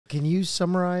Can you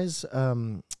summarize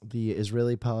the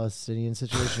Israeli-Palestinian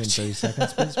situation in 30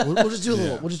 seconds, please? We'll just do a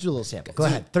little. We'll just do a little sample. Go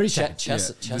ahead. 30 seconds.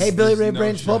 Chess. Hey, Billy Ray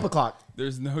Brains, pull up a clock.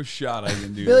 There's no shot I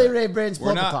can do. Billy that. Ray Brains, pull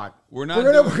up a clock. We're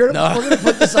gonna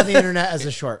put this on the internet as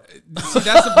a short. See,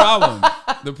 that's the problem.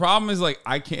 The problem is like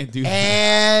I can't do.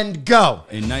 And go.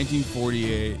 In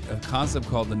 1948, a concept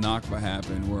called the Nakba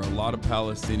happened, where a lot of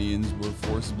Palestinians were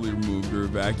forcibly removed or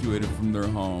evacuated from their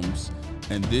homes.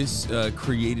 And this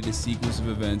created a sequence of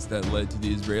events that led to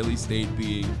the Israeli state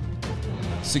being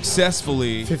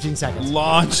successfully 15 seconds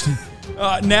launched.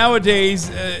 Nowadays,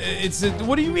 it's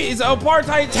what do you mean? It's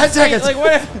apartheid. 10 seconds. Like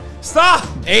what? Stop.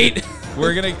 8.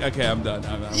 We're gonna. Okay, I'm done.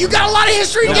 You got a lot of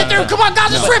history to get through. Come on,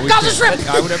 Gaza Strip. Gaza Strip.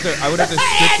 I would have to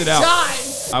script it out.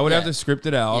 I would have to script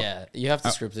it out. Yeah, you have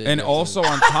to script it. And also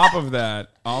on top of that,